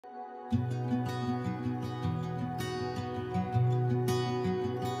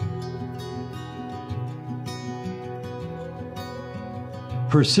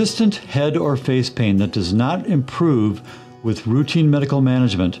Persistent head or face pain that does not improve with routine medical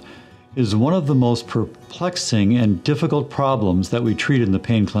management is one of the most perplexing and difficult problems that we treat in the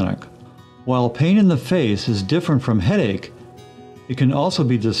pain clinic. While pain in the face is different from headache, it can also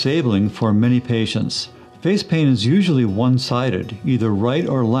be disabling for many patients. Face pain is usually one-sided, either right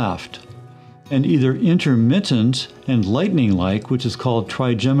or left, and either intermittent and lightning-like, which is called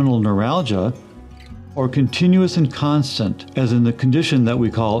trigeminal neuralgia, or continuous and constant, as in the condition that we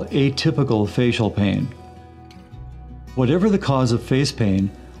call atypical facial pain. Whatever the cause of face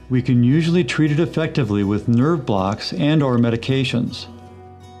pain, we can usually treat it effectively with nerve blocks and/or medications.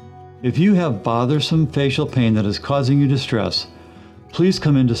 If you have bothersome facial pain that is causing you distress, please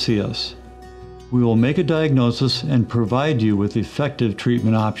come in to see us. We will make a diagnosis and provide you with effective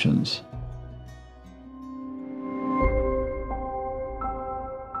treatment options.